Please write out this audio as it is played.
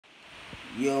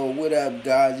Yo, what up,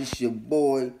 guys? It's your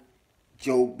boy,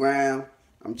 Joe Brown.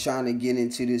 I'm trying to get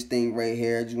into this thing right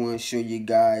here. I just want to show you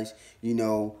guys,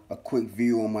 a quick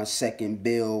view on my second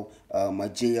build, my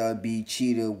JRB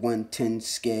Cheetah 110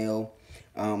 scale.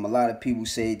 A lot of people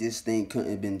say this thing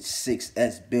couldn't have been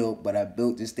 6S built, but I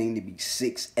built this thing to be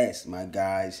 6S, my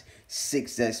guys.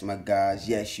 6S, my guys.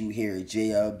 Yes, you hear it.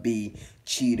 JRB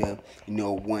Cheetah,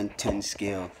 110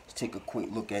 scale. Let's take a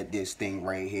quick look at this thing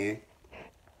right here.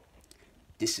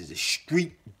 This is a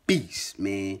street beast,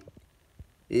 man.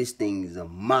 This thing is a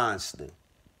monster.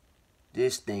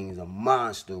 This thing is a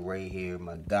monster right here,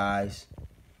 my guys.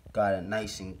 Got it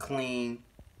nice and clean,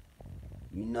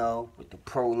 with the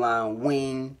Pro-Line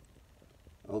wing.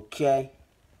 Okay.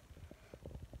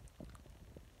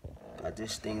 Got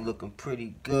this thing looking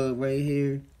pretty good right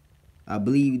here. I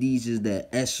believe these is the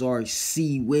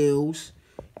SRC wheels.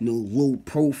 Low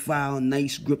profile,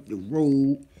 nice grip to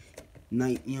roll.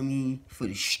 Nice, for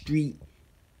the street,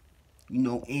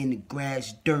 in the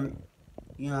grass, dirt,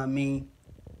 And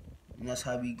that's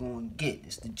how we gonna get.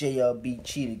 It's the JRB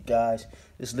Cheetah, guys.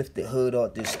 Let's lift the hood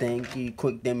off this thing. Give you a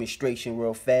quick demonstration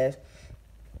real fast.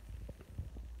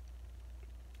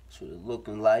 That's what it's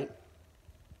looking like.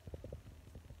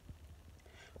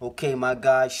 Okay, my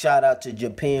guys, shout out to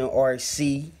Japan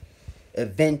RC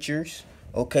Adventures.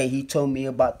 Okay, he told me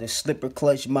about the slipper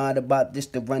clutch mod, about this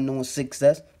to run on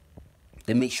 6S.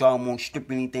 To make sure I won't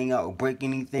strip anything out or break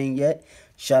anything yet.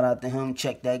 Shout out to him.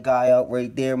 Check that guy out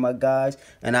right there, my guys.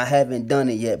 And I haven't done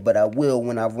it yet, but I will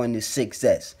when I run the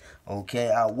 6S. Okay,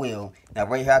 I will. Now,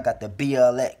 right here, I got the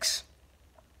BLX.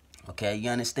 Okay, you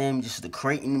understand me? This is the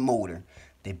Creighton motor.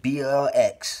 The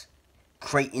BLX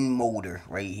Creighton motor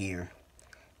right here.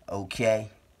 Okay.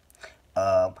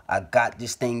 I got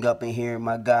this thing up in here,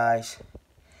 my guys.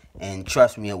 And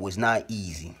trust me, it was not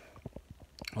easy.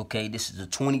 Okay, this is a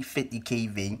 2050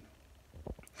 kV.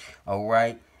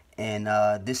 Alright, and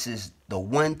this is the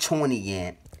 120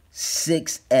 amp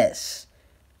 6S.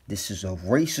 This is a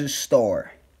Racer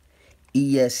Star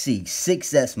ESC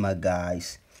 6S, my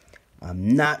guys.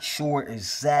 I'm not sure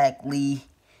exactly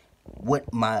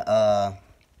what my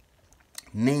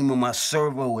name of my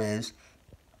servo is,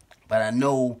 but I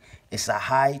know it's a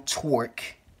high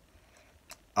torque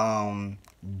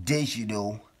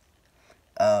digital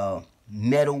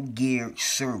metal geared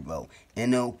servo,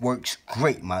 and it works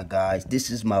great, my guys. This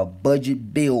is my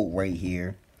budget build right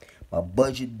here. My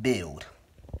budget build,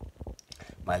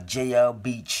 my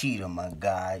JRB Cheetah, my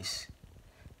guys.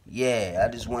 Yeah, I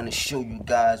just want to show you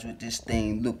guys what this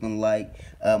thing looking like.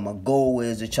 My goal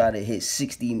is to try to hit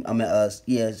 70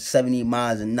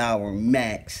 miles an hour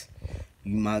max,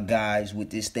 my guys, with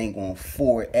this thing on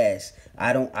 4S.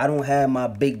 I don't have my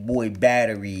big boy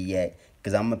battery yet,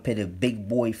 because I'm going to put a big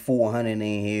boy 400 in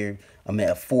here. I'm at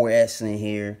a 4S in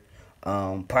here.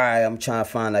 Probably I'm trying to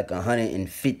find like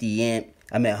 150 amp.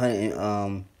 I'm at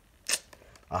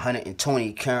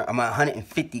 120 current. I'm at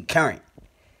 150 current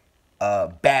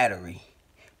battery.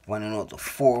 Running off the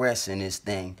 4S in this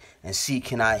thing. And see,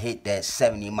 can I hit that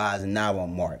 70 miles an hour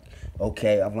mark.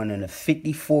 Okay, I'm running a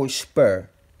 54 spur.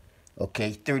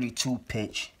 Okay, 32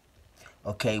 pitch.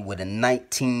 Okay, with a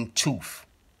 19 tooth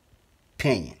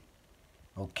pinion.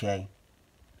 Okay.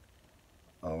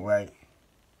 Alright.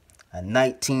 A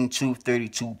 19 tooth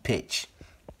 32 pitch.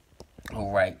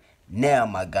 Alright. Now,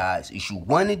 my guys, if you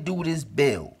want to do this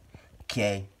build,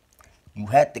 okay, you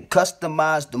have to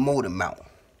customize the motor mount.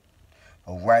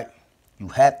 Alright. You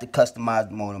have to customize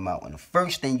the motor mount. And the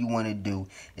first thing you want to do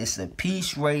is a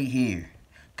piece right here.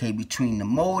 Okay, between the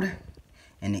motor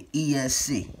and the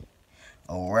ESC.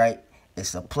 Alright.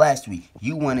 It's a plastic.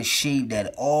 You want to shave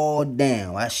that all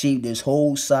down. I shaved this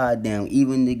whole side down,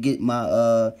 even to get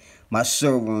my my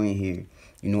servo in here.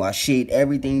 I shaved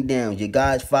everything down. You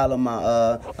guys follow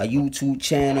my my YouTube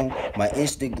channel, my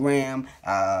Instagram.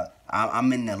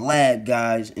 I'm in the lab,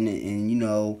 guys, and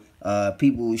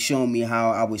people were showing me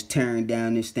how I was tearing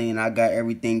down this thing. I got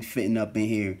everything fitting up in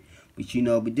here.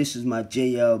 But this is my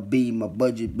JLB, my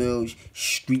budget build,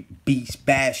 street beast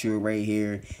basher right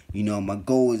here. My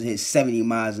goal is to hit 70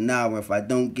 miles an hour. If I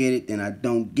don't get it, then I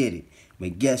don't get it.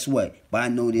 But guess what? But I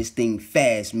know this thing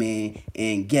fast, man.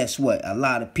 And guess what? A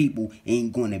lot of people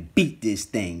ain't going to beat this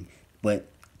thing. But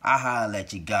I holler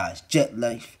at you guys. Jet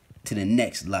life to the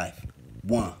next life.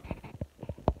 One.